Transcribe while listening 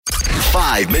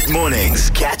5 Mid-Mornings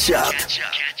Catch Up.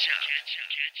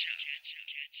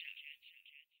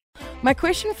 My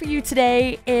question for you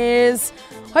today is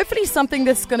hopefully something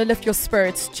that's going to lift your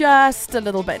spirits just a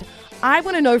little bit. I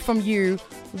want to know from you,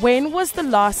 when was the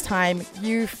last time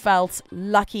you felt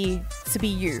lucky to be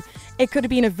you? It could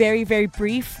have been a very, very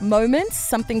brief moment,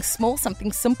 something small,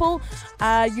 something simple.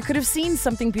 You could have seen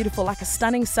something beautiful like a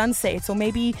stunning sunset, or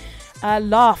maybe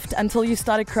laughed until you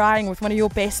started crying with one of your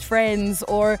best friends,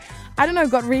 or I don't know,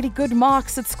 got really good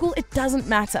marks at school. It doesn't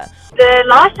matter. The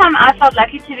last time I felt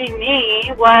lucky to be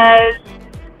me was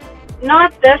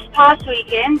not this past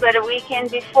weekend, but a weekend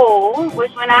before,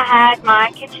 was when I had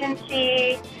my kitchen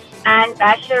tea and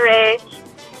bachelorette,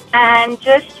 and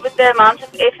just with the amount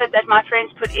of effort that my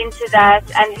friends put into that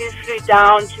and who flew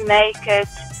down to make it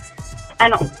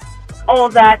and all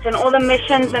that and all the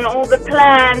missions and all the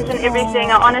plans and everything,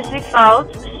 I honestly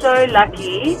felt so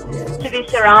lucky to be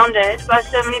surrounded by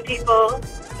so many people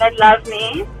that love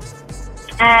me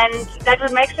and that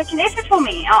would make such an effort for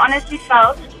me. I honestly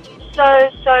felt so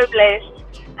blessed,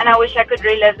 and I wish I could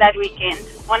relive that weekend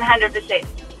 100%.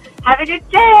 Have a good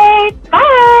day.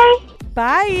 Bye.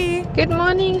 Bye. Good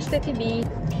morning, Steffi B.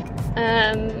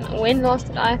 When last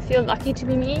did I feel lucky to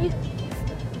be me?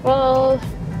 Well,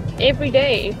 every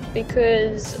day,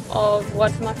 because of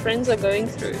what my friends are going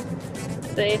through.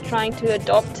 They're trying to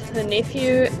adopt a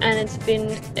nephew, and it's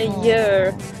been a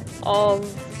year of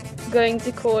going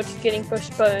to court, getting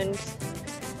postponed.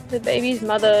 The baby's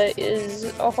mother is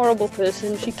a horrible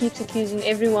person. She keeps accusing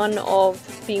everyone of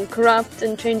being corrupt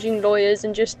and changing lawyers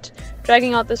and just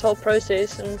dragging out this whole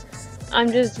process. And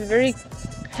I'm just very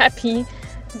happy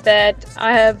that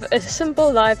I have a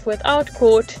simple life without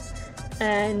court,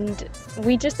 and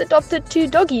we just adopted 2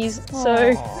 doggies. Aww.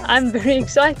 So I'm very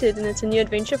excited, and it's a new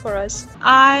adventure for us.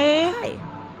 I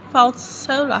felt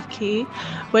so lucky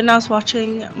when I was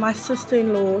watching my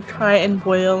sister-in-law try and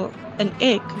boil an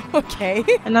egg. Okay.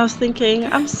 And I was thinking,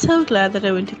 I'm so glad that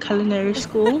I went to culinary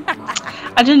school.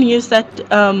 I didn't use that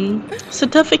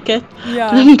certificate,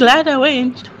 but I'm glad I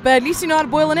went. But at least you know how to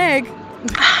boil an egg.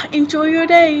 Enjoy your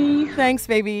day. Thanks,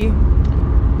 baby.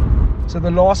 So the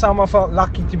last time I felt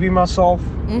lucky to be myself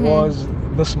was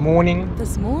this morning.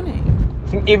 This morning? I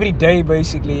think every day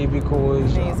basically,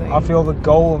 because Amazing. I feel the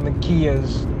goal and the key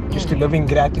is just to live in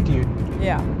gratitude.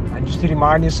 Yeah. And just to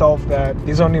remind yourself that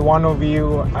there's only one of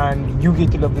you and you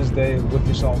get to live this day with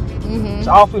yourself.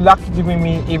 So I feel lucky to be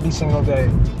me every single day.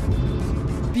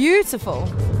 Beautiful.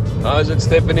 How's it,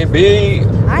 Stephanie B?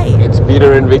 Hi. It's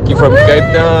Peter and Vicky from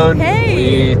Cape Town.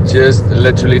 Hey. We just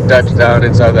literally touched down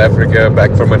in South Africa,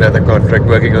 back from another contract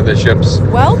working on the ships.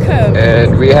 Welcome.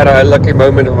 And we had our lucky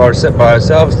moment of by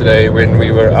ourselves today when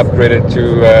we were upgraded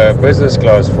to business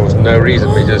class for no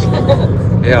reason. We just,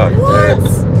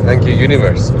 thank you,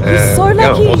 universe. You're so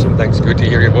lucky. Yeah, awesome. Thanks. Good to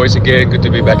hear your voice again. Good to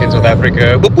be back in South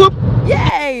Africa. Whoop, whoop.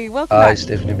 Yay. Welcome Hi, back.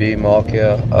 Stephanie B. Mark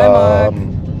here. Hi, Mark.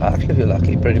 I actually feel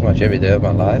lucky pretty much every day of my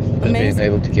life. Just being Amazing.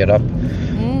 able to get up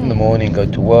in the morning, go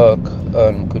to work,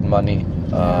 earn good money,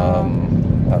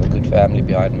 have a good family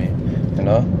behind me, you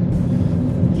know.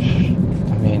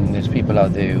 I mean, there's people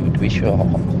out there who would wish for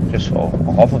just for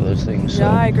half of those things. So,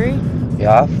 Yeah, I agree.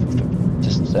 yeah,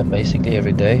 just basically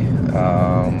every day.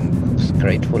 Just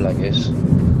grateful, I guess.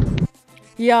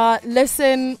 Yeah,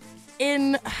 listen,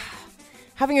 in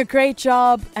having a great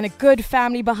job and a good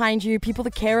family behind you, people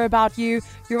that care about you,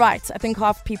 you're right. I think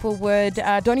half people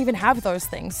don't even have those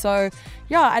things. So,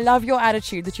 yeah, I love your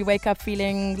attitude that you wake up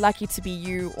feeling lucky to be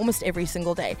you almost every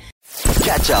single day.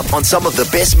 Catch up on some of the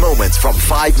best moments from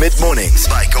 5 Mid-Mornings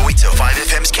by going to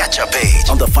 5FM's catch up page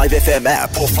on the 5FM app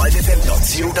or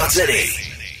 5FM.co.za.